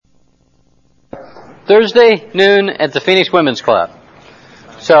Thursday, noon at the Phoenix Women's Club.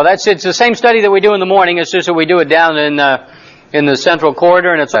 So it's the same study that we do in the morning. It's just that we do it down in the central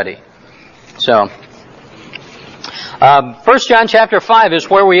corridor and it's study. So, 1 John chapter 5 is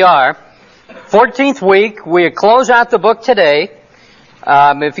where we are. 14th week. We close out the book today.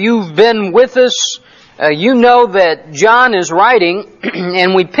 If you've been with us, you know that John is writing,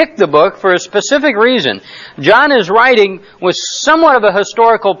 and we picked the book for a specific reason. John is writing with somewhat of a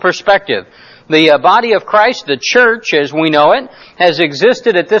historical perspective. The body of Christ, the church as we know it, has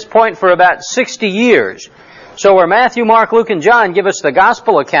existed at this point for about 60 years. So where Matthew, Mark, Luke, and John give us the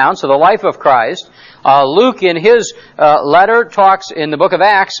gospel accounts of the life of Christ, Luke in his letter in the book of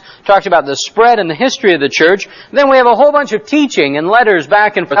Acts, talks about the spread and the history of the church. Then we have a whole bunch of teaching and letters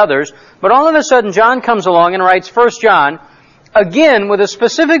back and forth others. But all of a sudden John comes along and writes 1 John, again with a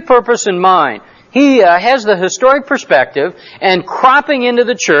specific purpose in mind. He has the historic perspective, and cropping into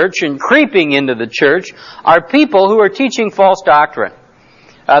the church and creeping into the church are people who are teaching false doctrine.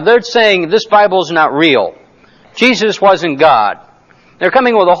 They're saying this Bible is not real. Jesus wasn't God. They're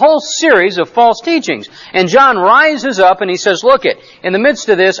coming with a whole series of false teachings. And John rises up and he says, look in the midst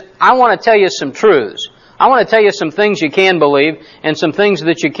of this, I want to tell you some truths. I want to tell you some things you can believe and some things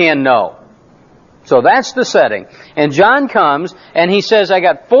that you can know. So that's the setting. And John comes and he says, I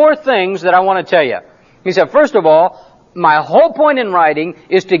got 4 things that I want to tell you. He said, first of all, my whole point in writing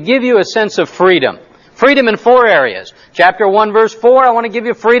is to give you a sense of freedom. Freedom in 4 areas. Chapter 1, verse 4, I want to give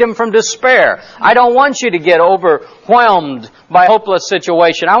you freedom from despair. I don't want you to get overwhelmed by a hopeless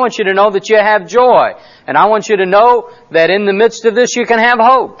situation. I want you to know that you have joy. And I want you to know that in the midst of this you can have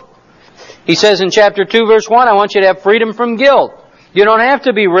hope. He says in chapter 2, verse 1, I want you to have freedom from guilt. You don't have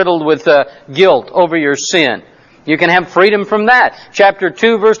to be riddled with guilt over your sin. You can have freedom from that. Chapter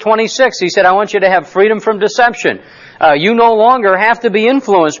 2, verse 26, he said, I want you to have freedom from deception. You no longer have to be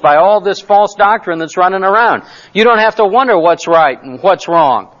influenced by all this false doctrine that's running around. You don't have to wonder what's right and what's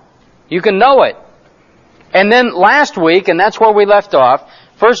wrong. You can know it. And then last week, and that's where we left off,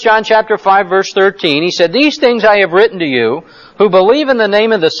 1 John chapter 5, verse 13, he said, these things I have written to you who believe in the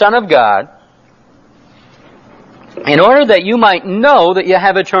name of the Son of God, in order that you might know that you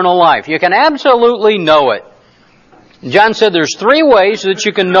have eternal life. You can absolutely know it. John said there's 3 ways that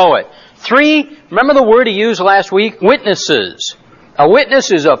you can know it. 3, remember the word he used last week? Witnesses. A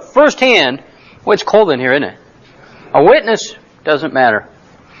witness is a first-hand. Well, it's cold in here, isn't it? A witness doesn't matter.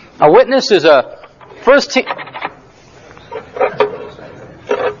 A witness is a first-hand.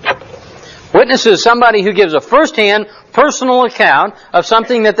 Witness is somebody who gives a first-hand, personal account of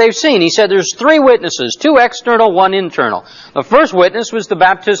something that they've seen. He said there's 3 witnesses, 2 external, 1 internal. The first witness was the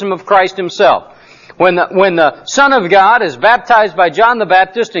baptism of Christ himself. When the Son of God is baptized by John the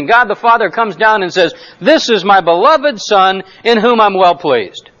Baptist and God the Father comes down and says, this is my beloved Son in whom I'm well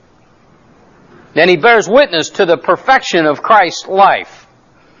pleased. Then he bears witness to the perfection of Christ's life.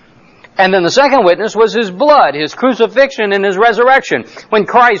 And then the second witness was his blood, his crucifixion and his resurrection. When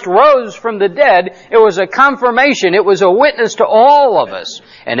Christ rose from the dead, it was a confirmation. It was a witness to all of us.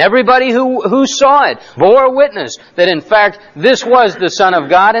 And everybody who saw it bore witness that in fact this was the Son of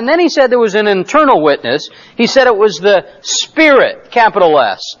God. And then he said there was an internal witness. He said it was the Spirit, capital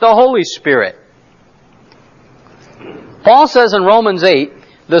S, the Holy Spirit. Paul says in Romans 8,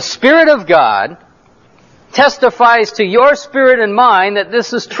 the Spirit of God testifies to your spirit and mine that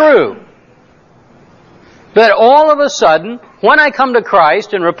this is true. That all of a sudden, when I come to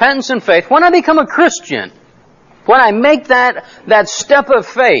Christ in repentance and faith, when I become a Christian, when I make that step of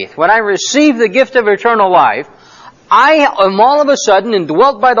faith, when I receive the gift of eternal life, I am all of a sudden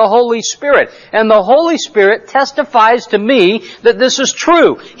indwelt by the Holy Spirit. And the Holy Spirit testifies to me that this is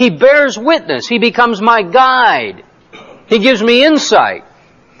true. He bears witness. He becomes my guide. He gives me insight.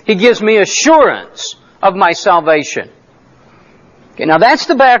 He gives me assurance of my salvation. Okay, now that's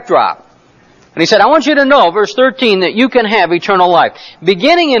the backdrop. And he said, I want you to know, verse 13, that you can have eternal life.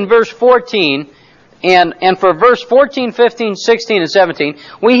 Beginning in verse 14, and for verse 14, 15, 16, and 17,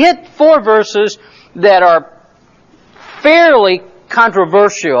 we hit 4 verses that are fairly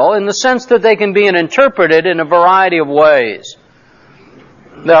controversial in the sense that they can be interpreted in a variety of ways.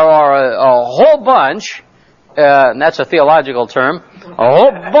 There are a whole bunch, and that's a theological term, a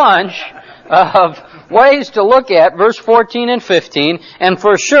whole bunch of ways to look at verse 14 and 15, and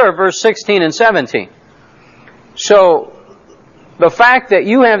for sure verse 16 and 17. So, the fact that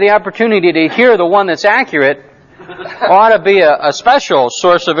you have the opportunity to hear the one that's accurate ought to be a special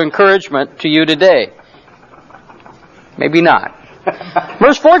source of encouragement to you today. Maybe not.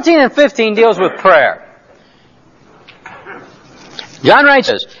 Verse 14 and 15 deals with prayer. John writes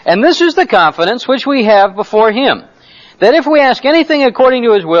this, and this is the confidence which we have before Him, that if we ask anything according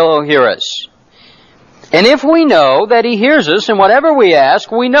to His will, He'll hear us. And if we know that He hears us in whatever we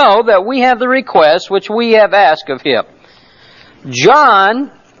ask, we know that we have the request which we have asked of Him.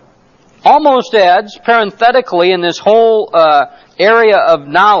 John almost adds parenthetically in this whole area of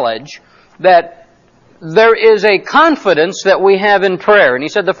knowledge that there is a confidence that we have in prayer. And he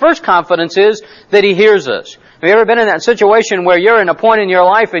said the first confidence is that He hears us. Have you ever been in that situation where you're in a point in your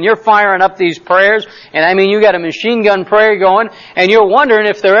life and you're firing up these prayers, and I mean you got a machine gun prayer going, and you're wondering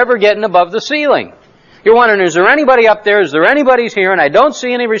if they're ever getting above the ceiling? You're wondering, is there anybody up there? Is there anybody's here? And I don't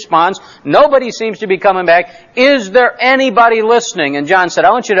see any response. Nobody seems to be coming back. Is there anybody listening? And John said,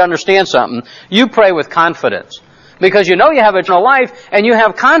 I want you to understand something. You pray with confidence. Because you know you have eternal life, and you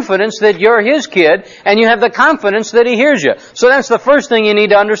have confidence that you're His kid, and you have the confidence that He hears you. So that's the first thing you need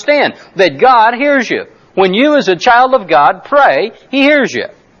to understand, that God hears you. When you as a child of God pray, He hears you.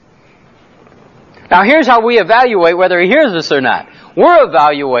 Now here's how we evaluate whether He hears us or not. We're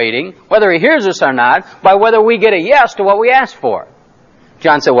evaluating whether He hears us or not by whether we get a yes to what we asked for.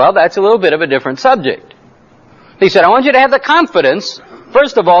 John said, well, that's a little bit of a different subject. He said, I want you to have the confidence,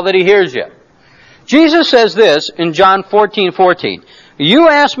 first of all, that He hears you. Jesus says this in John 14:14. You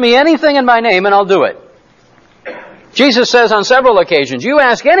ask me anything in my name and I'll do it. Jesus says on several occasions, you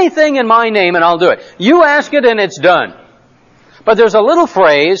ask anything in my name and I'll do it. You ask it and it's done. But there's a little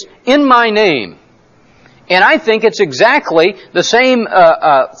phrase, in my name. And I think it's exactly the same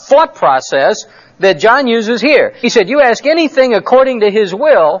thought process that John uses here. He said, you ask anything according to His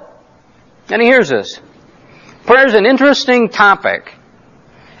will, and He hears us. Prayer is an interesting topic.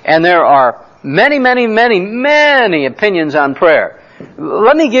 And there are many, many, many, many opinions on prayer.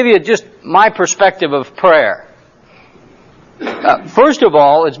 Let me give you just my perspective of prayer. First of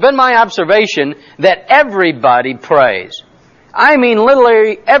all, it's been my observation that everybody prays. I mean,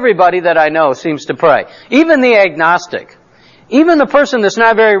 literally everybody that I know seems to pray. Even the agnostic. Even the person that's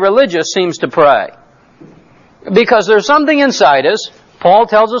not very religious seems to pray. Because there's something inside us, Paul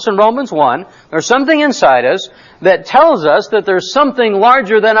tells us in Romans 1, there's something inside us that tells us that there's something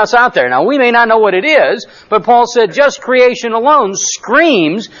larger than us out there. Now, we may not know what it is, but Paul said just creation alone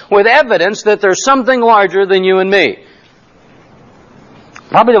screams with evidence that there's something larger than you and me.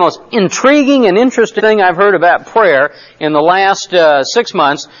 Probably the most intriguing and interesting thing I've heard about prayer in the last 6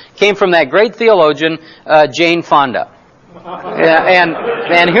 months came from that great theologian, Jane Fonda.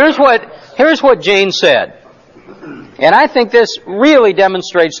 And here's what Jane said. And I think this really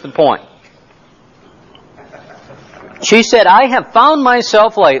demonstrates the point. She said, I have found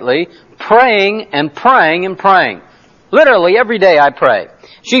myself lately praying and praying and praying. Literally every day I pray.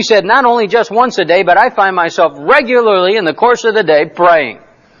 She said, not only just once a day, but I find myself regularly in the course of the day praying.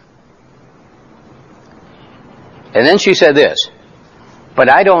 And then she said this, but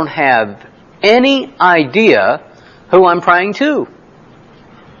I don't have any idea who I'm praying to.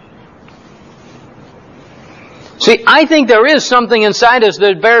 See, I think there is something inside us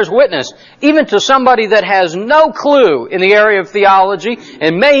that bears witness, even to somebody that has no clue in the area of theology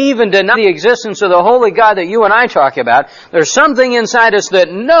and may even deny the existence of the Holy God that you and I talk about. There's something inside us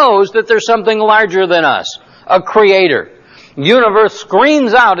that knows that there's something larger than us, a creator. The universe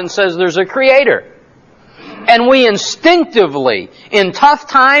screams out and says there's a creator. And we instinctively, in tough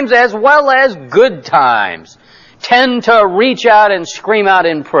times as well as good times, tend to reach out and scream out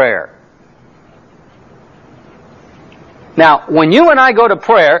in prayer. Now, when you and I go to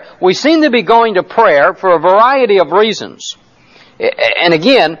prayer, we seem to be going to prayer for a variety of reasons. And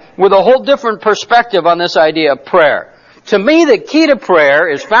again, with a whole different perspective on this idea of prayer. To me, the key to prayer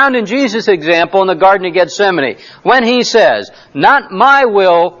is found in Jesus' example in the Garden of Gethsemane, when He says, not my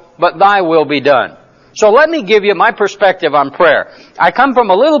will, but thy will be done. So let me give you my perspective on prayer. I come from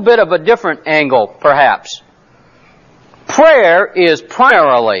a little bit of a different angle, perhaps. Prayer is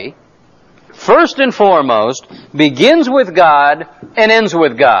primarily, first and foremost, begins with God and ends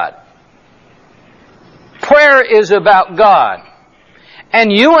with God. Prayer is about God.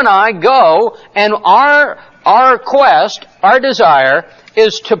 And you and I go, and our quest, our desire,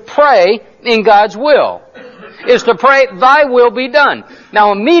 is to pray in God's will. Is to pray, thy will be done.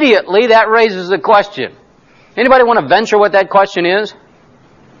 Now immediately that raises a question. Anybody want to venture what that question is?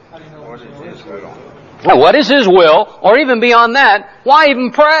 What is His will? Or even beyond that, why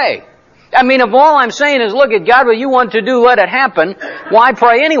even pray? I mean, if all I'm saying is, look at God, what you want to do, let it happen, why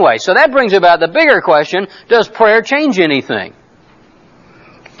pray anyway? So that brings about the bigger question, does prayer change anything?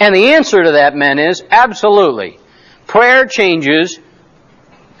 And the answer to that, men, is absolutely. Prayer changes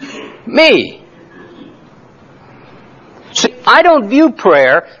me. See, I don't view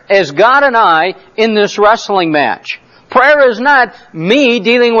prayer as God and I in this wrestling match. Prayer is not me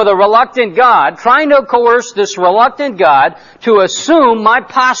dealing with a reluctant God, trying to coerce this reluctant God to assume my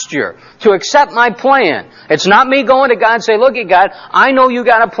posture, to accept my plan. It's not me going to God and say, look at God, I know you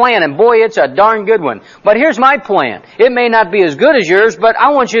got a plan, and boy, it's a darn good one. But here's my plan. It may not be as good as yours, but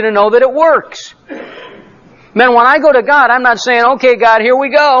I want you to know that it works. Man, when I go to God, I'm not saying, okay, God, here we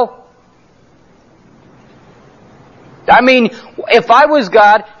go. I mean, if I was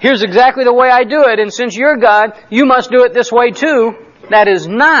God, here's exactly the way I do it, and since you're God, you must do it this way too. That is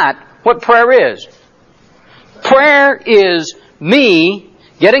not what prayer is. Prayer is me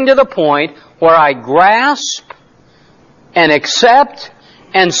getting to the point where I grasp and accept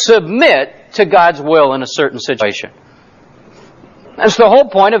and submit to God's will in a certain situation. That's the whole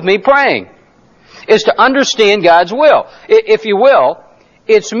point of me praying, is to understand God's will. If you will,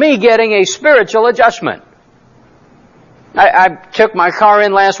 it's me getting a spiritual adjustment. I took my car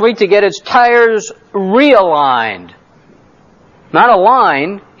in last week to get its tires realigned. Not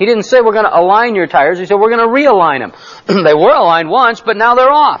aligned. He didn't say we're going to align your tires. He said we're going to realign them. They were aligned once, but now they're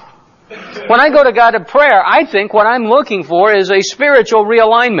off. When I go to God in prayer, I think what I'm looking for is a spiritual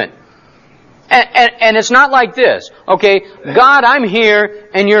realignment. And it's not like this. Okay, God, I'm here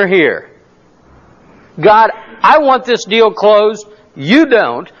and you're here. God, I want this deal closed. You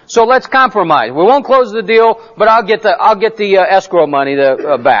don't, so let's compromise. We won't close the deal, but I'll get the escrow money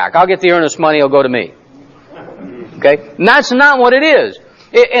back. I'll get the earnest money. It'll go to me. Okay, and that's not what it is.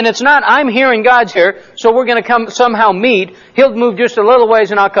 And it's not I'm here and God's here, so we're going to come somehow meet. He'll move just a little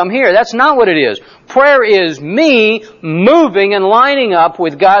ways and I'll come here. That's not what it is. Prayer is me moving and lining up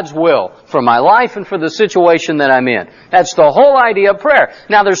with God's will for my life and for the situation that I'm in. That's the whole idea of prayer.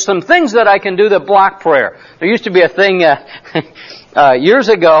 Now, there's some things that I can do that block prayer. There used to be a thing years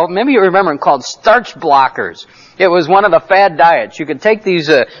ago, maybe you remember, called starch blockers. It was one of the fad diets. You could take these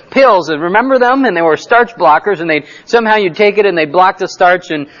pills, and remember them? And they were starch blockers, and somehow you'd take it and they'd block the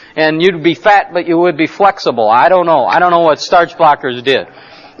starch, and you'd be fat, but you would be flexible. I don't know what starch blockers did.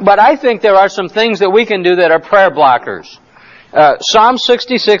 But I think there are some things that we can do that are prayer blockers. Psalm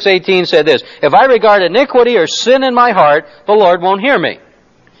 66:18 said this, if I regard iniquity or sin in my heart, the Lord won't hear me.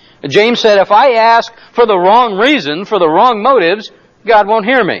 James said, if I ask for the wrong reason, for the wrong motives, God won't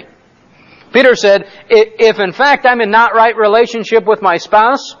hear me. Peter said, if in fact I'm in not right relationship with my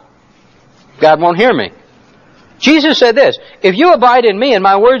spouse, God won't hear me. Jesus said this, if you abide in me and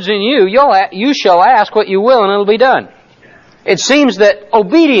my words in you, you shall ask what you will and it'll be done. It seems that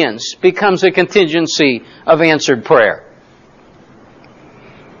obedience becomes a contingency of answered prayer.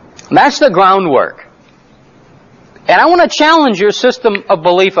 That's the groundwork. And I want to challenge your system of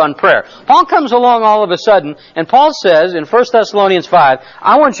belief on prayer. Paul comes along all of a sudden, and Paul says in 1 Thessalonians 5,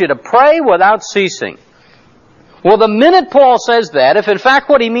 I want you to pray without ceasing. Well, the minute Paul says that, if in fact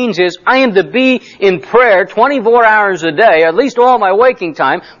what he means is, I am to be in prayer 24 hours a day, at least all my waking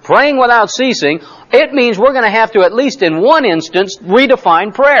time, praying without ceasing, it means we're going to have to, at least in one instance,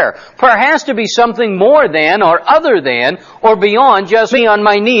 redefine prayer. Prayer has to be something more than, or other than, or beyond just me on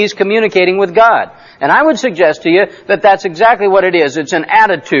my knees communicating with God. And I would suggest to you that that's exactly what it is. It's an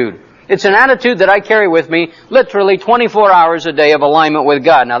attitude. It's an attitude that I carry with me literally 24 hours a day of alignment with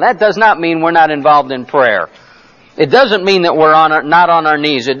God. Now, that does not mean we're not involved in prayer. It doesn't mean that we're not on our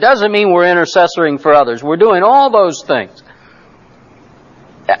knees. It doesn't mean we're intercessoring for others. We're doing all those things.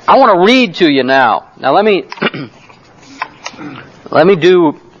 I want to read to you now. Now, let me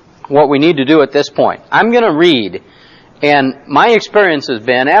do what we need to do at this point. I'm going to read. And my experience has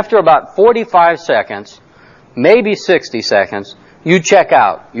been, after about 45 seconds, maybe 60 seconds, you check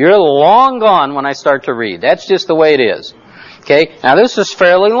out. You're long gone when I start to read. That's just the way it is. Okay? Now this is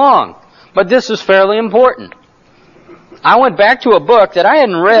fairly long, but this is fairly important. I went back to a book that I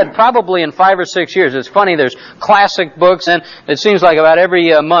hadn't read probably in 5 or 6 years. It's funny, there's classic books, and it seems like about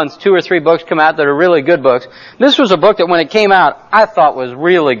every month 2 or 3 books come out that are really good books. This was a book that when it came out, I thought was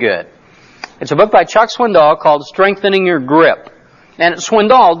really good. It's a book by Chuck Swindoll called Strengthening Your Grip. And it's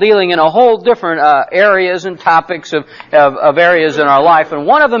Swindoll dealing in a whole different areas and topics of areas in our life, and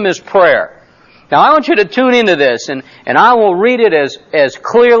one of them is prayer. Now I want you to tune into this, and I will read it as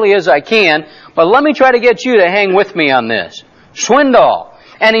clearly as I can, but let me try to get you to hang with me on this. Swindoll.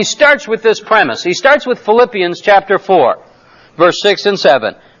 And he starts with this premise. He starts with Philippians chapter 4, verse 6 and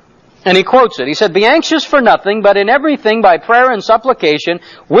 7. And he quotes it. He said, be anxious for nothing, but in everything by prayer and supplication,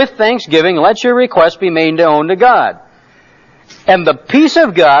 with thanksgiving, let your requests be made known to God. And the peace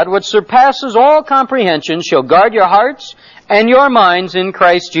of God, which surpasses all comprehension, shall guard your hearts and your minds in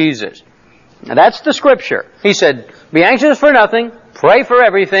Christ Jesus. Now that's the scripture. He said, be anxious for nothing, pray for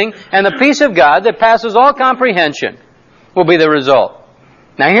everything, and the peace of God that passes all comprehension will be the result.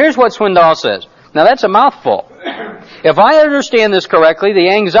 Now here's what Swindoll says. Now that's a mouthful. If I understand this correctly, the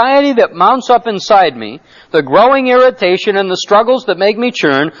anxiety that mounts up inside me, the growing irritation and the struggles that make me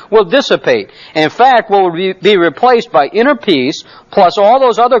churn will dissipate. In fact, will be replaced by inner peace plus all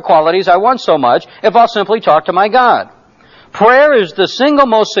those other qualities I want so much if I'll simply talk to my God. Prayer is the single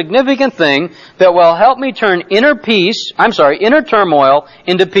most significant thing that will help me turn inner turmoil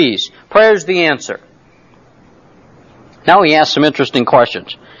into peace. Prayer is the answer. Now he asks some interesting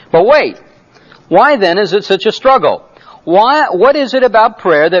questions. But wait, why then is it such a struggle? What is it about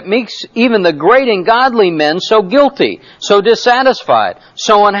prayer that makes even the great and godly men so guilty, so dissatisfied,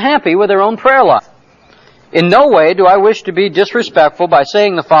 so unhappy with their own prayer life? In no way do I wish to be disrespectful by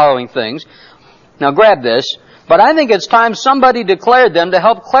saying the following things. Now grab this. But I think it's time somebody declared them to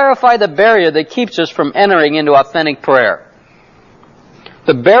help clarify the barrier that keeps us from entering into authentic prayer.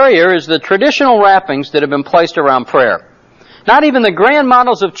 The barrier is the traditional wrappings that have been placed around prayer. Not even the grand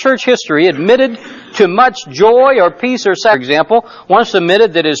models of church history admitted to much joy or peace or sacrifice. For example, once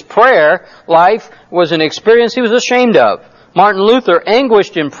admitted that his prayer life was an experience he was ashamed of. Martin Luther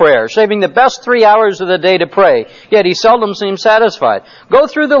anguished in prayer, saving the best 3 hours of the day to pray, yet he seldom seemed satisfied. Go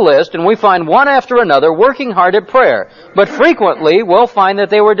through the list and we find one after another working hard at prayer, but frequently we'll find that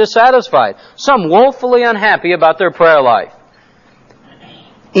they were dissatisfied, some woefully unhappy about their prayer life.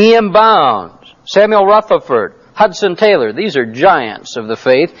 E.M. Bounds, Samuel Rutherford, Hudson Taylor, these are giants of the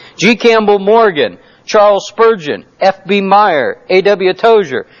faith. G. Campbell Morgan, Charles Spurgeon, F.B. Meyer, A.W.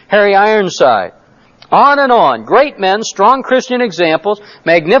 Tozier, Harry Ironside. On and on. Great men, strong Christian examples,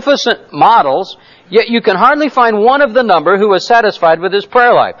 magnificent models, yet you can hardly find one of the number who was satisfied with his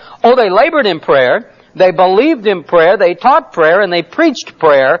prayer life. Oh, they labored in prayer, they believed in prayer, they taught prayer, and they preached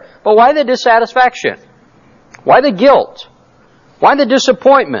prayer, but why the dissatisfaction? Why the guilt? Why the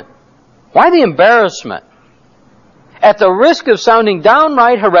disappointment? Why the embarrassment? At the risk of sounding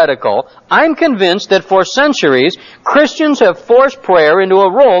downright heretical, I'm convinced that for centuries, Christians have forced prayer into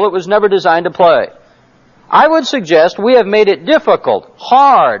a role it was never designed to play. I would suggest we have made it difficult,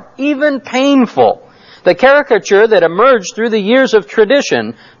 hard, even painful. The caricature that emerged through the years of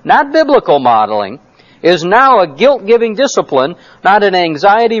tradition, not biblical modeling, is now a guilt-giving discipline, not an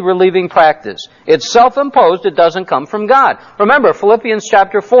anxiety-relieving practice. It's self-imposed, it doesn't come from God. Remember, Philippians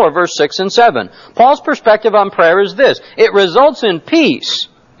chapter 4, verse 6 and 7. Paul's perspective on prayer is this. It results in peace.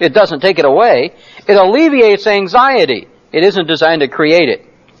 It doesn't take it away. It alleviates anxiety. It isn't designed to create it.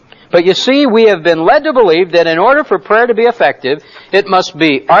 But you see, we have been led to believe that in order for prayer to be effective, it must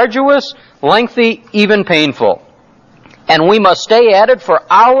be arduous, lengthy, even painful. And we must stay at it for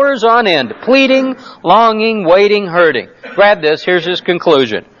hours on end, pleading, longing, waiting, hurting. Grab this, here's his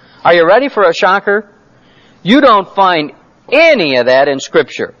conclusion. Are you ready for a shocker? You don't find any of that in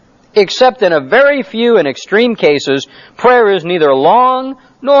Scripture. Except in a very few and extreme cases, prayer is neither long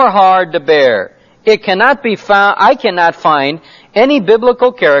nor hard to bear. It cannot be found, I cannot find any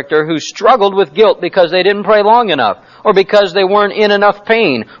biblical character who struggled with guilt because they didn't pray long enough, or because they weren't in enough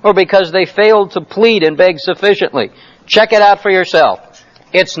pain, or because they failed to plead and beg sufficiently. Check it out for yourself.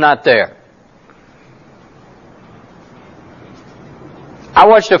 It's not there. I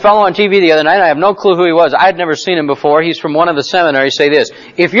watched a fellow on TV the other night. I have no clue who he was. I'd never seen him before. He's from one of the seminaries. Say this: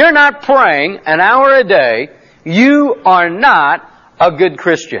 if you're not praying an hour a day, you are not a good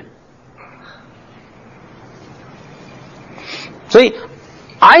Christian. See,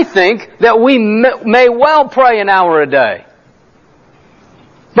 I think that we may well pray an hour a day.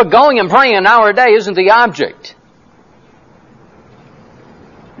 But going and praying an hour a day isn't the object.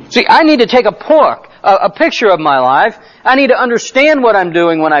 See, I need to take a picture of my life. I need to understand what I'm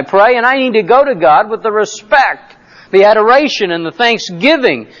doing when I pray, and I need to go to God with the respect, the adoration, and the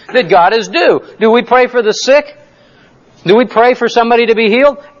thanksgiving that God is due. Do we pray for the sick? Do we pray for somebody to be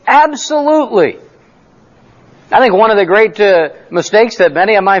healed? Absolutely. I think one of the great mistakes that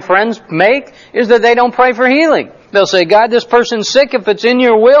many of my friends make is that they don't pray for healing. They'll say, God, this person's sick. If it's in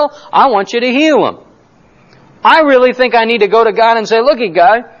your will, I want you to heal him. I really think I need to go to God and say, looky,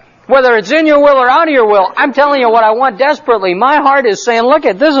 God, whether it's in your will or out of your will, I'm telling you what I want desperately. My heart is saying, look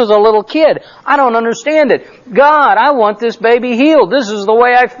at this is a little kid. I don't understand it. God, I want this baby healed. This is the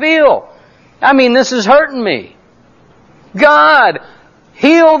way I feel. I mean, this is hurting me. God,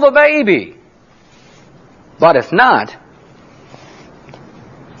 heal the baby. But if not,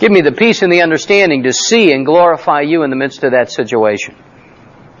 give me the peace and the understanding to see and glorify you in the midst of that situation.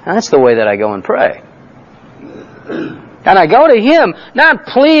 Now, that's the way that I go and pray. And I go to Him, not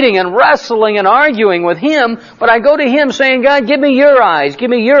pleading and wrestling and arguing with Him, but I go to Him saying, God, give me your eyes,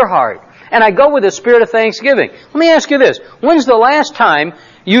 give me your heart. And I go with a spirit of thanksgiving. Let me ask you this. When's the last time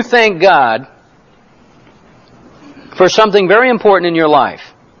you thanked God for something very important in your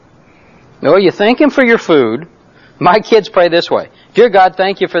life? Well, you thank Him for your food, My kids pray this way. Dear God,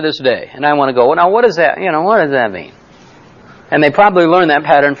 thank you for this day. And I want to go, well, now what does that, what does that mean? And they probably learned that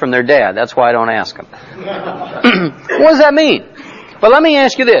pattern from their dad. That's why I don't ask them. What does that mean? But let me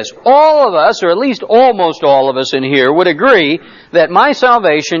ask you this. All of us, or at least almost all of us in here, would agree that my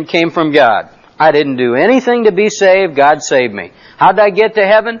salvation came from God. I didn't do anything to be saved. God saved me. How did I get to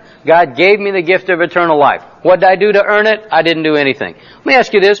heaven? God gave me the gift of eternal life. What did I do to earn it? I didn't do anything. Let me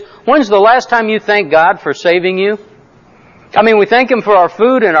ask you this. When's the last time you thanked God for saving you? I mean, we thank Him for our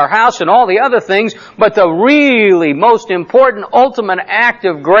food and our house and all the other things, but the really most important, ultimate act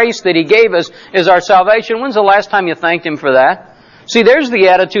of grace that He gave us is our salvation. When's the last time you thanked Him for that? See, there's the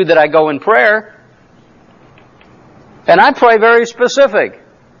attitude that I go in prayer. And I pray very specific.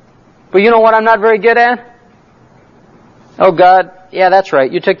 But you know what I'm not very good at? Oh, God, yeah, that's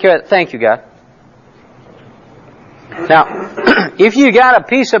right. You took care of it. Thank you, God. Now, if you got a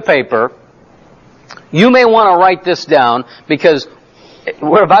piece of paper, you may want to write this down because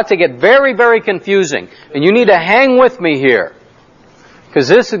we're about to get very, very confusing. And you need to hang with me here. Because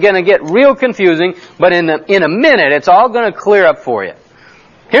this is going to get real confusing, but in a minute, it's all going to clear up for you.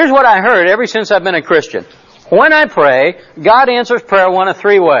 Here's what I heard ever since I've been a Christian. When I pray, God answers prayer one of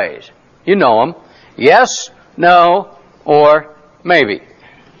three ways. You know them. Yes, no, or maybe.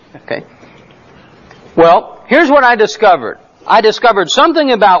 Okay? Well, here's what I discovered. I discovered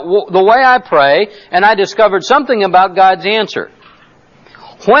something about the way I pray, and I discovered something about God's answer.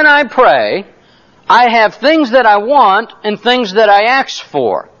 When I pray, I have things that I want and things that I ask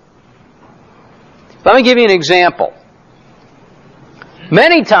for. Let me give you an example.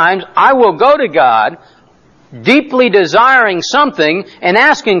 Many times I will go to God deeply desiring something and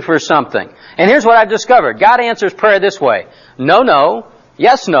asking for something. And here's what I've discovered. God answers prayer this way. No, no,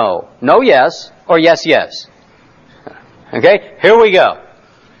 yes, no, no, yes, or yes, yes. Okay, here we go.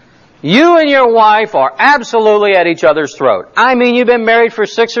 You and your wife are absolutely at each other's throat. I mean, you've been married for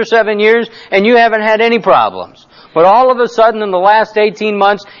 6 or 7 years and you haven't had any problems. But all of a sudden in the last 18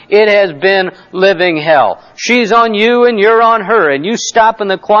 months, it has been living hell. She's on you and you're on her. And you stop in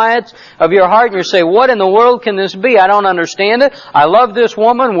the quiet of your heart and you say, what in the world can this be? I don't understand it. I love this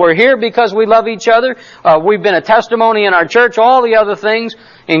woman. We're here because we love each other. We've been a testimony in our church, all the other things.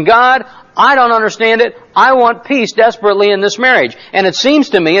 In God, I don't understand it. I want peace desperately in this marriage. And it seems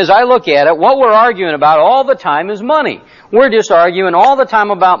to me, as I look at it, what we're arguing about all the time is money. We're just arguing all the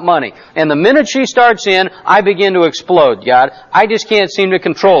time about money. And the minute she starts in, I begin to explode, God. I just can't seem to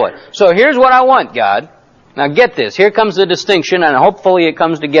control it. So here's what I want, God. Now get this. Here comes the distinction, and hopefully it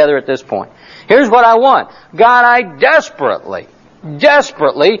comes together at this point. Here's what I want. God, I desperately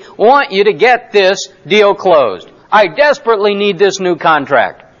want you to get this deal closed. I desperately need this new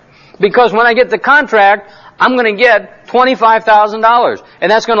contract. Because when I get the contract, I'm going to get $25,000.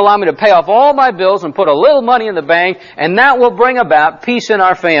 And that's going to allow me to pay off all my bills and put a little money in the bank, and that will bring about peace in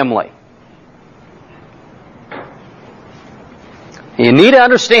our family. You need to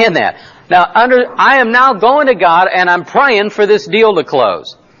understand that. Now, I am now going to God and I'm praying for this deal to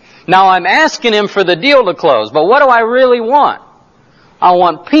close. Now, I'm asking Him for the deal to close, but what do I really want? I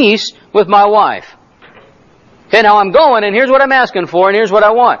want peace with my wife. Okay, now I'm going, and here's what I'm asking for, and here's what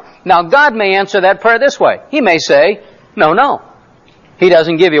I want. Now, God may answer that prayer this way. He may say, no, no. He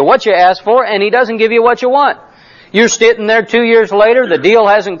doesn't give you what you ask for, and He doesn't give you what you want. You're sitting there 2 years later, the deal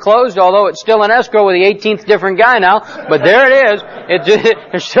hasn't closed, although it's still in escrow with the 18th different guy now, but there it is.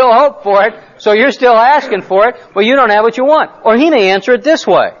 There's still hope for it, so you're still asking for it, but you don't have what you want. Or He may answer it this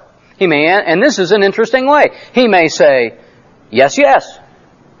way. He may, and this is an interesting way. He may say, yes, yes.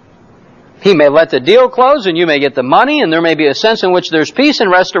 He may let the deal close and you may get the money, and there may be a sense in which there's peace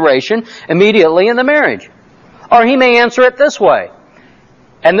and restoration immediately in the marriage. Or He may answer it this way.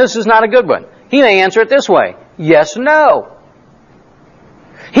 And this is not a good one. He may answer it this way. Yes, no.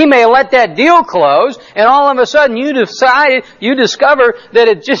 He may let that deal close, and all of a sudden you discover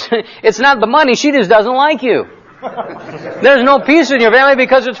that it's not the money, she just doesn't like you. There's no peace in your family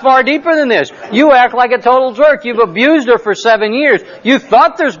because it's far deeper than this. You act like a total jerk. You've abused her for 7 years. You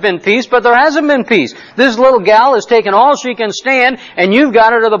thought there's been peace, but there hasn't been peace. This little gal has taken all she can stand, and you've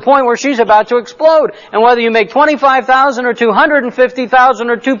got her to the point where she's about to explode. And whether you make $25,000 or $250,000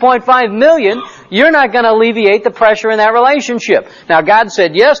 or $2.5 million, you're not going to alleviate the pressure in that relationship. Now, God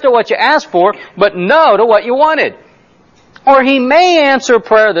said yes to what you asked for, but no to what you wanted. Or He may answer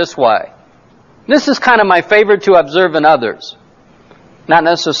prayer this way. This is kind of my favorite to observe in others, not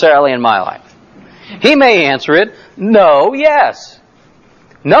necessarily in my life. He may answer it, no, yes.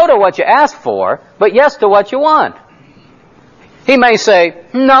 No to what you ask for, but yes to what you want. He may say,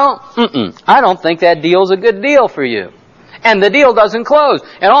 no, I don't think that deal's a good deal for you. And the deal doesn't close.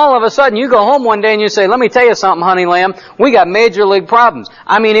 And all of a sudden you go home one day and you say, let me tell you something, honey lamb, we got major league problems.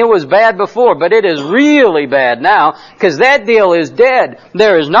 I mean, it was bad before, but it is really bad now, because that deal is dead.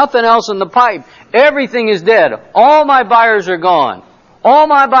 There is nothing else in the pipe. Everything is dead. All my buyers are gone. All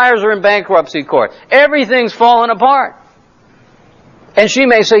my buyers are in bankruptcy court. Everything's fallen apart. And she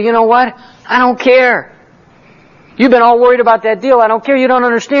may say, you know what? I don't care. You've been all worried about that deal. I don't care. You don't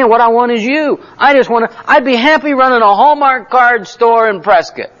understand. What I want is you. I'd be happy running a Hallmark card store in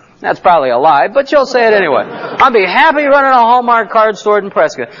Prescott. That's probably a lie, but she'll say it anyway. I'd be happy running a Hallmark card store in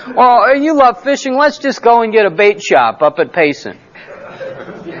Prescott. Well, you love fishing. Let's just go and get a bait shop up at Payson.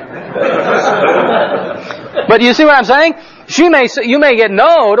 But you see what I'm saying? You may get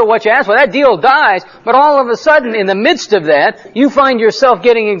no to what you ask for. That deal dies, but all of a sudden, in the midst of that, you find yourself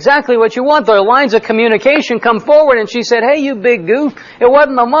getting exactly what you want. The lines of communication come forward, and she said, hey, you big goof, it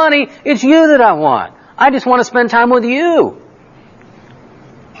wasn't the money, it's you that I want. I just want to spend time with you.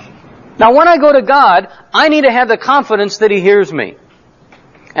 Now, when I go to God, I need to have the confidence that He hears me.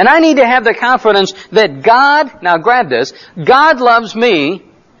 And I need to have the confidence that God, now grab this, God loves me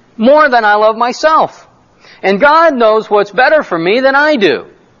more than I love myself. And God knows what's better for me than I do.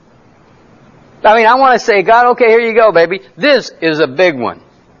 I mean, I want to say, God, okay, here you go, baby. This is a big one.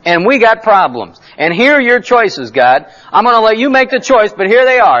 And we got problems. And here are your choices, God. I'm going to let you make the choice, but here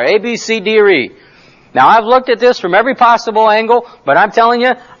they are. A, B, C, D, or E. Now, I've looked at this from every possible angle, but I'm telling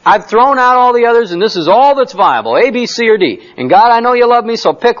you, I've thrown out all the others, and this is all that's viable. A, B, C, or D. And God, I know you love me,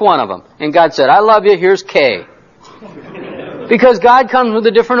 so pick one of them. And God said, I love you, here's K. Because God comes with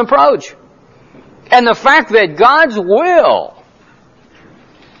a different approach. And the fact that God's will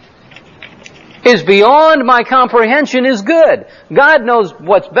is beyond my comprehension is good. God knows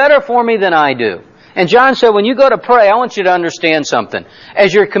what's better for me than I do. And John said, when you go to pray, I want you to understand something.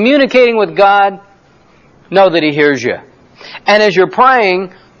 As you're communicating with God, know that He hears you. And as you're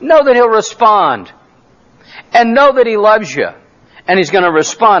praying, know that He'll respond. And know that He loves you. And He's going to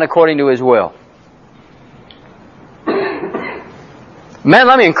respond according to His will. Men,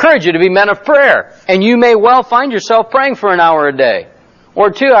 let me encourage you to be men of prayer. And you may well find yourself praying for an hour a day. Or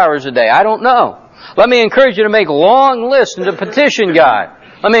 2 hours a day. I don't know. Let me encourage you to make long lists and to petition God.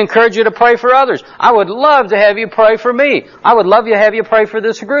 Let me encourage you to pray for others. I would love to have you pray for me. I would love to have you pray for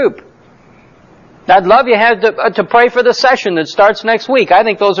this group. I'd love you to pray for the session that starts next week. I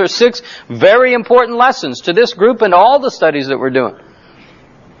think those are 6 very important lessons to this group and to all the studies that we're doing.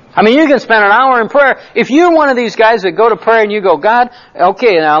 I mean, you can spend an hour in prayer. If you're one of these guys that go to prayer and you go, God,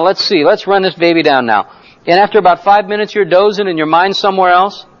 okay, now let's see, let's run this baby down now. And after about 5 minutes you're dozing and your mind's somewhere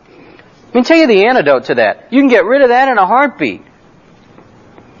else. Let me tell you the antidote to that. You can get rid of that in a heartbeat.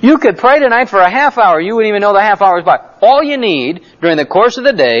 You could pray tonight for a half hour. You wouldn't even know the half hour is by. All you need during the course of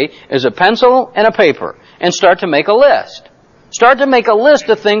the day is a pencil and a paper and start to make a list. Start to make a list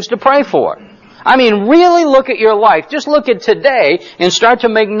of things to pray for. I mean, really look at your life. Just look at today and start to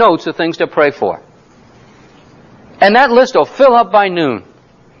make notes of things to pray for. And that list will fill up by noon.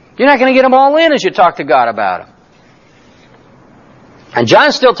 You're not going to get them all in as you talk to God about them. And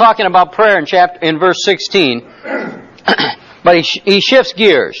John's still talking about prayer in verse 16, but he shifts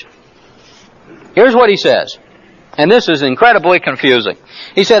gears. Here's what he says, and this is incredibly confusing.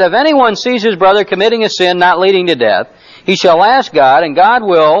 He said, if anyone sees his brother committing a sin not leading to death, he shall ask God, and God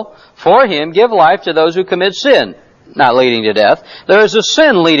will, for him, give life to those who commit sin not leading to death. There is a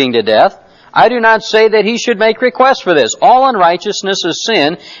sin leading to death. I do not say that he should make request for this. All unrighteousness is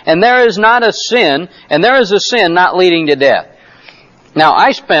sin, and there is a sin not leading to death. Now,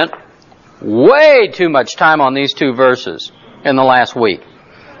 I spent way too much time on these 2 verses in the last week.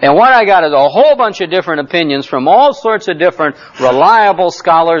 And what I got is a whole bunch of different opinions from all sorts of different reliable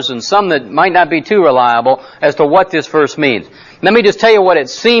scholars and some that might not be too reliable as to what this verse means. Let me just tell you what it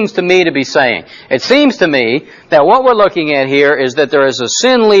seems to me to be saying. It seems to me that what we're looking at here is that there is a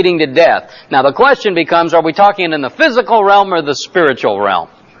sin leading to death. Now the question becomes, are we talking in the physical realm or the spiritual realm?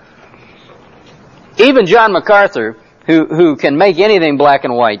 Even John MacArthur, who can make anything black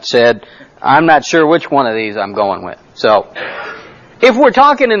and white, said, I'm not sure which one of these I'm going with. So, if we're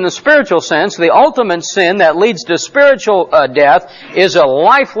talking in the spiritual sense, the ultimate sin that leads to spiritual death is a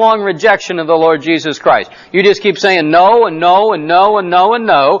lifelong rejection of the Lord Jesus Christ. You just keep saying no and no and no and no and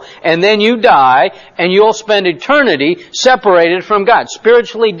no, and then you die, and you'll spend eternity separated from God.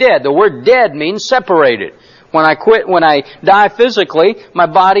 Spiritually dead. The word dead means separated. When I die physically, my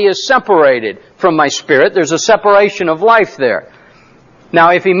body is separated from my spirit. There's a separation of life there.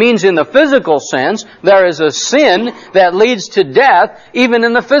 Now, if he means in the physical sense, there is a sin that leads to death even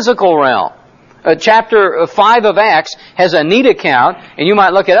in the physical realm. Chapter 5 of Acts has a neat account, and you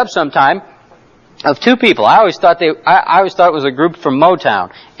might look it up sometime, of two people. I always thought it was a group from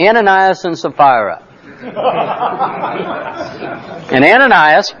Motown. Ananias and Sapphira. And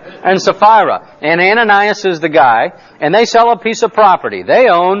Ananias and Sapphira. And Ananias is the guy, and they sell a piece of property. They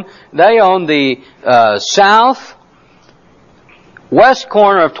own the south west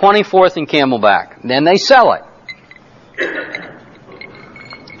corner of 24th and Camelback. Then they sell it.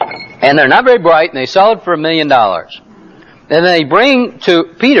 And they're not very bright, and they sell it for $1 million. Then they bring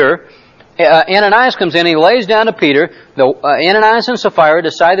to Peter. Ananias comes in, he lays down to Peter. Ananias and Sapphira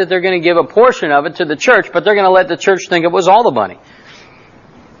decide that they're going to give a portion of it to the church, but they're going to let the church think it was all the money.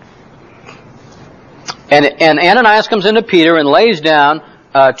 And Ananias comes into Peter and lays down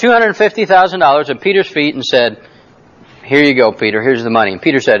 $250,000 at Peter's feet and said, "Here you go, Peter, here's the money." And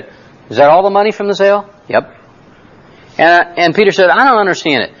Peter said, "Is that all the money from the sale?" "Yep." And Peter said, "I don't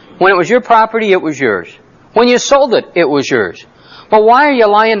understand it. When it was your property, it was yours. When you sold it, it was yours. But why are you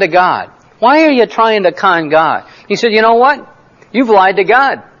lying to God? Why are you trying to con God?" He said, "You know what? You've lied to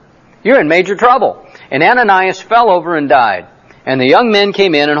God. You're in major trouble." And Ananias fell over and died. And the young men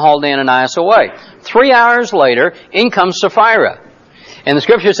came in and hauled Ananias away. 3 hours later, in comes Sapphira. And the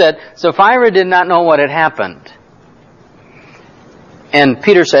scripture said, Sapphira did not know what had happened. And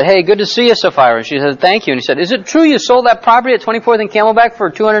Peter said, "Hey, good to see you, Sapphira." And she said, "Thank you." And he said, "Is it true you sold that property at 24th and Camelback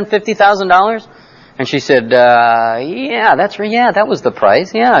for $250,000? And she said, "Yeah, that's right. Yeah, that was the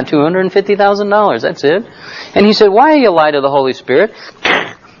price. Yeah, $250,000. That's it." And he said, "Why are you lie to the Holy Spirit?"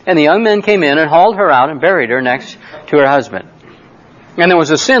 And the young men came in and hauled her out and buried her next to her husband. And there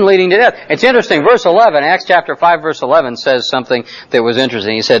was a sin leading to death. It's interesting. Verse 11, Acts chapter 5, verse 11 says something that was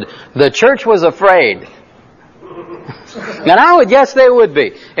interesting. He said, "The church was afraid." And I would guess they would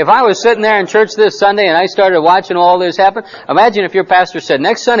be. If I was sitting there in church this Sunday and I started watching all this happen, imagine if your pastor said,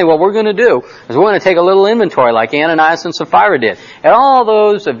 "Next Sunday what we're going to do is we're going to take a little inventory like Ananias and Sapphira did. And all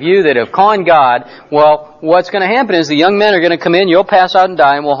those of you that have conned God, well, what's going to happen is the young men are going to come in, you'll pass out and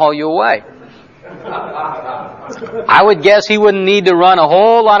die, and we'll haul you away." I would guess he wouldn't need to run a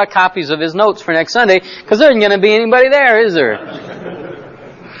whole lot of copies of his notes for next Sunday, because there isn't going to be anybody there, is there?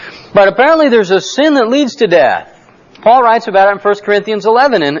 But apparently there's a sin that leads to death. Paul writes about it in 1 Corinthians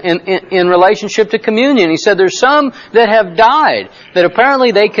 11 in relationship to communion. He said there's some that have died, that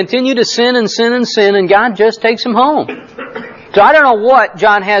apparently they continue to sin and sin and sin, and God just takes them home. So I don't know what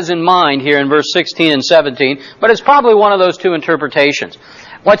John has in mind here in verse 16 and 17, but it's probably one of those two interpretations.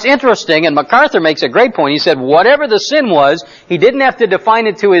 What's interesting, and MacArthur makes a great point, he said whatever the sin was, he didn't have to define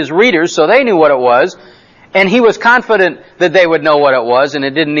it to his readers so they knew what it was, and he was confident that they would know what it was, and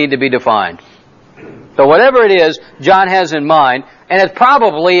it didn't need to be defined. So whatever it is, John has in mind, and it's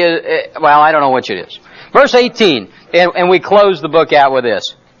probably, well, I don't know which it is. Verse 18, and we close the book out with this.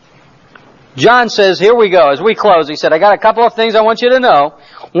 John says, here we go, as we close, he said, "I got a couple of things I want you to know.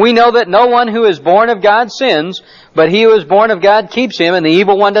 We know that no one who is born of God sins, but he who is born of God keeps him, and the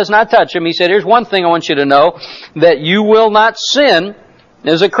evil one does not touch him." He said, here's one thing I want you to know, that you will not sin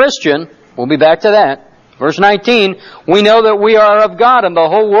as a Christian. We'll be back to that. Verse 19, we know that we are of God, and the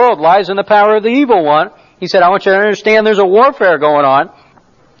whole world lies in the power of the evil one. He said, I want you to understand there's a warfare going on.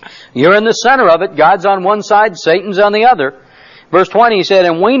 You're in the center of it. God's on one side, Satan's on the other. Verse 20, he said,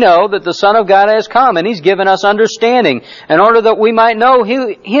 "And we know that the Son of God has come, and He's given us understanding, in order that we might know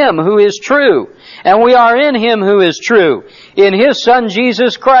Him who is true. And we are in Him who is true, in His Son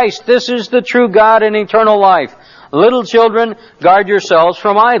Jesus Christ. This is the true God and eternal life. Little children, guard yourselves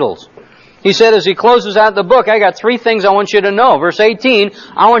from idols." He said as he closes out the book, I got 3 things I want you to know. Verse 18,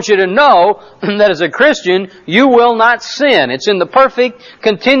 I want you to know that as a Christian, you will not sin. It's in the perfect,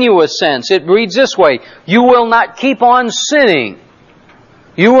 continuous sense. It reads this way, you will not keep on sinning.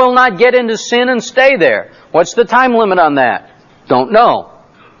 You will not get into sin and stay there. What's the time limit on that? Don't know.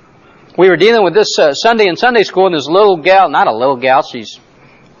 We were dealing with this Sunday in Sunday school, and this little gal, not a little gal, she's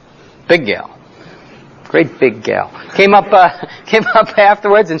a big gal. Great big gal. Came up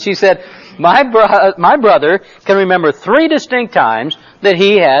afterwards, and she said, my brother can remember 3 distinct times that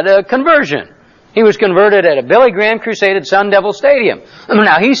he had a conversion. He was converted at a Billy Graham crusade at Sun Devil Stadium.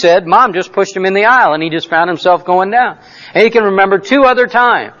 Now he said, Mom just pushed him in the aisle and he just found himself going down. And he can remember 2 other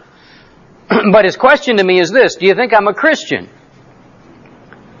times. But his question to me is this, do you think I'm a Christian?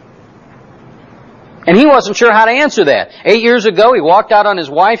 And he wasn't sure how to answer that. 8 years ago, he walked out on his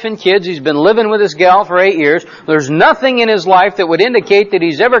wife and kids. He's been living with this gal for 8 years. There's nothing in his life that would indicate that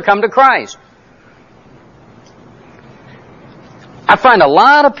he's ever come to Christ. I find a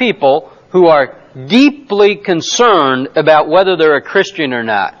lot of people who are deeply concerned about whether they're a Christian or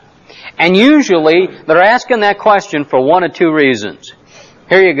not. And usually, they're asking that question for 1 of 2 reasons.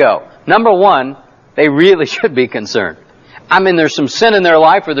 Here you go. Number 1, they really should be concerned. there's some sin in their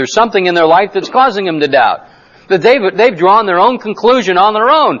life, or there's something in their life that's causing them to doubt. That they've drawn their own conclusion on their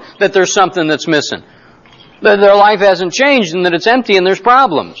own that there's something that's missing. That their life hasn't changed and that it's empty and there's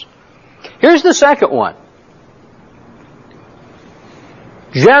problems. Here's the second one.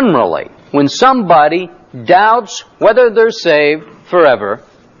 Generally, when somebody doubts whether they're saved forever,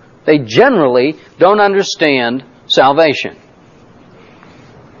 they generally don't understand salvation.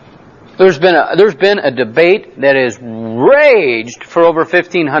 There's been a debate that has raged for over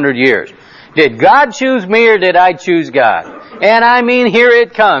 1,500 years. Did God choose me or did I choose God? And I mean, here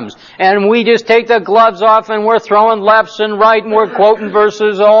it comes. And we just take the gloves off and we're throwing lefts and right and we're quoting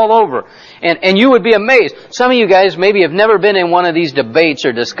verses all over. And you would be amazed. Some of you guys maybe have never been in one of these debates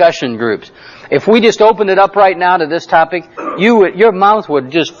or discussion groups. If we just opened it up right now to this topic, your mouth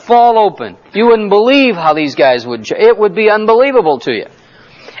would just fall open. You wouldn't believe how these guys it would be unbelievable to you.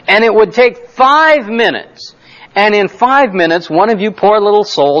 And it would take 5 minutes. And in 5 minutes, one of you poor little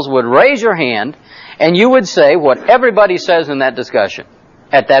souls would raise your hand and you would say what everybody says in that discussion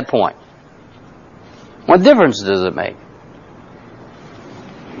at that point. What difference does it make?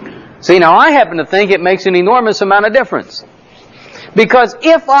 See, now I happen to think it makes an enormous amount of difference. Because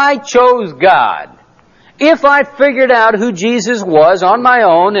if I chose God, if I figured out who Jesus was on my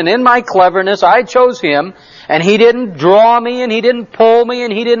own and in my cleverness, I chose Him, and He didn't draw me and He didn't pull me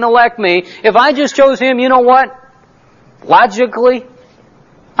and He didn't elect me, if I just chose Him, you know what? Logically,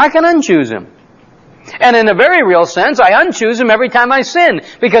 I can unchoose Him. And in a very real sense, I unchoose Him every time I sin.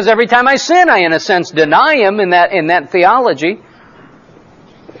 Because every time I sin, I in a sense deny Him in that theology.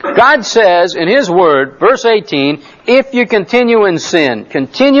 God says in His Word, verse 18, if you continue in sin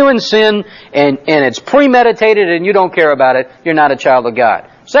and it's premeditated and you don't care about it, you're not a child of God.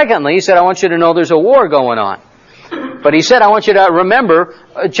 Secondly, He said, I want you to know there's a war going on. But He said, I want you to remember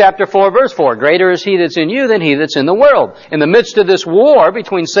chapter 4, verse 4. Greater is He that's in you than he that's in the world. In the midst of this war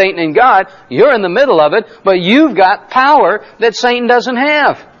between Satan and God, you're in the middle of it, but you've got power that Satan doesn't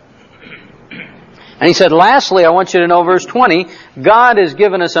have. And He said, lastly, I want you to know verse 20, God has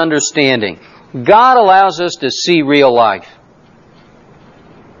given us understanding. God allows us to see real life.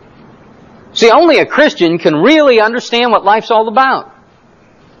 See, only a Christian can really understand what life's all about.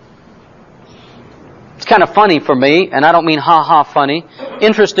 It's kind of funny for me, and I don't mean ha-ha funny,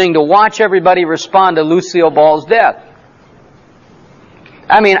 interesting to watch everybody respond to Lucille Ball's death.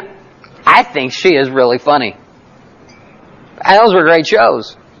 I mean, I think she is really funny. Those were great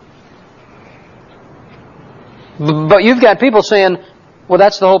shows. But you've got people saying, well,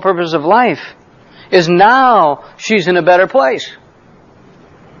 that's the whole purpose of life, is now she's in a better place.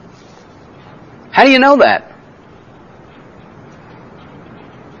 How do you know that?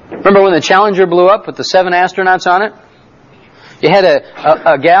 Remember when the Challenger blew up with the 7 astronauts on it? You had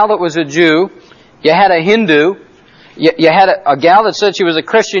a gal that was a Jew. You had a Hindu. You had a gal that said she was a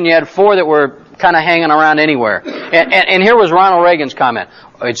Christian. You had 4 that were kind of hanging around anywhere. And here was Ronald Reagan's comment.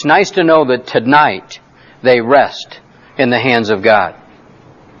 It's nice to know that tonight they rest in the hands of God.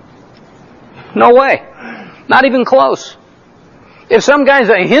 No way. Not even close. If some guy's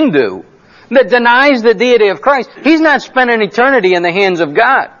a Hindu that denies the deity of Christ, he's not spending eternity in the hands of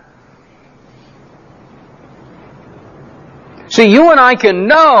God. See, you and I can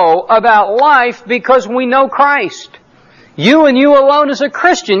know about life because we know Christ. You and you alone as a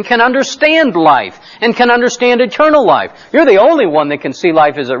Christian can understand life and can understand eternal life. You're the only one that can see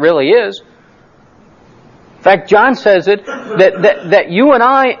life as it really is. In fact, John says it, that you and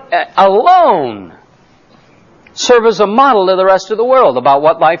I alone serve as a model to the rest of the world about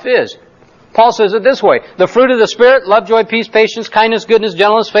what life is. Paul says it this way, the fruit of the Spirit, love, joy, peace, patience, kindness, goodness,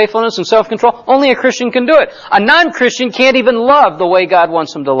 gentleness, faithfulness, and self-control, only a Christian can do it. A non-Christian can't even love the way God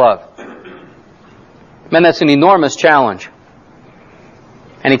wants them to love. Man, that's an enormous challenge.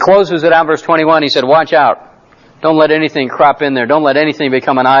 And he closes it out, verse 21, he said, watch out. Don't let anything crop in there. Don't let anything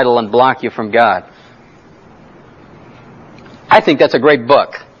become an idol and block you from God. I think that's a great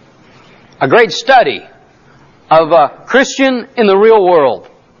book. A great study of a Christian in the real world.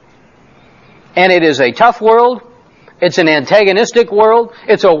 And it is a tough world. It's an antagonistic world.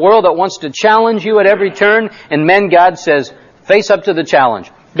 It's a world that wants to challenge you at every turn. And men, God says, face up to the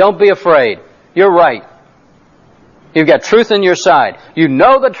challenge. Don't be afraid. You're right. You've got truth on your side. You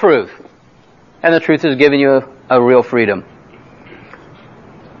know the truth. And the truth has given you a real freedom.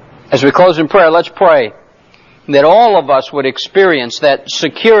 As we close in prayer, let's pray that all of us would experience that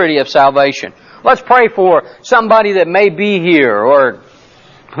security of salvation. Let's pray for somebody that may be here, or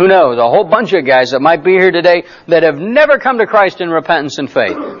who knows, a whole bunch of guys that might be here today that have never come to Christ in repentance and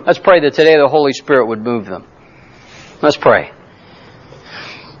faith. Let's pray that today the Holy Spirit would move them. Let's pray.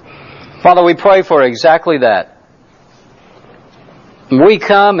 Father, we pray for exactly that. We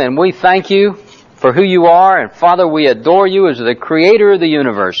come and we thank you for who you are, and Father, we adore you as the creator of the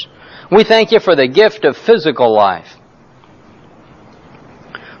universe. We thank you for the gift of physical life.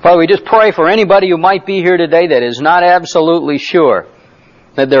 Father, we just pray for anybody who might be here today that is not absolutely sure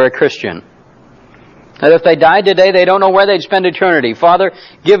that they're a Christian. That if they died today, they don't know where they'd spend eternity. Father,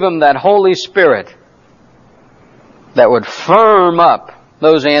 give them that Holy Spirit that would firm up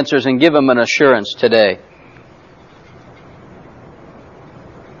those answers and give them an assurance today.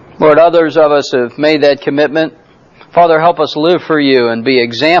 Lord, others of us have made that commitment. Father, help us live for you and be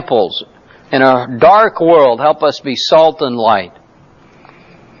examples. In a dark world, help us be salt and light.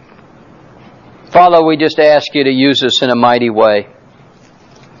 Father, we just ask you to use us in a mighty way.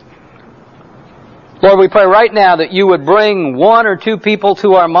 Lord, we pray right now that you would bring one or two people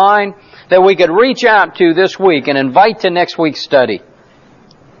to our mind that we could reach out to this week and invite to next week's study.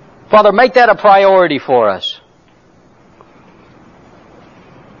 Father, make that a priority for us.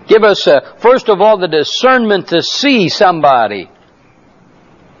 Give us, first of all, the discernment to see somebody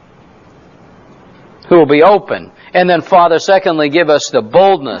who will be open. And then, Father, secondly, give us the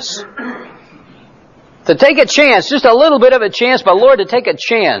boldness to take a chance, just a little bit of a chance, but Lord, to take a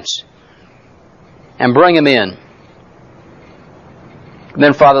chance and bring them in. And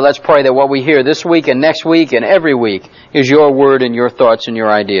then, Father, let's pray that what we hear this week and next week and every week is your word and your thoughts and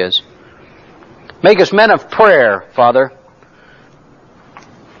your ideas. Make us men of prayer, Father.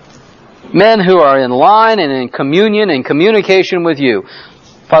 Men who are in line and in communion and communication with you.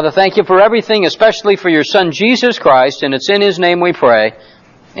 Father, thank you for everything, especially for your Son, Jesus Christ, and it's in His name we pray.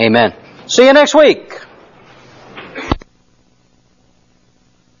 Amen. See you next week.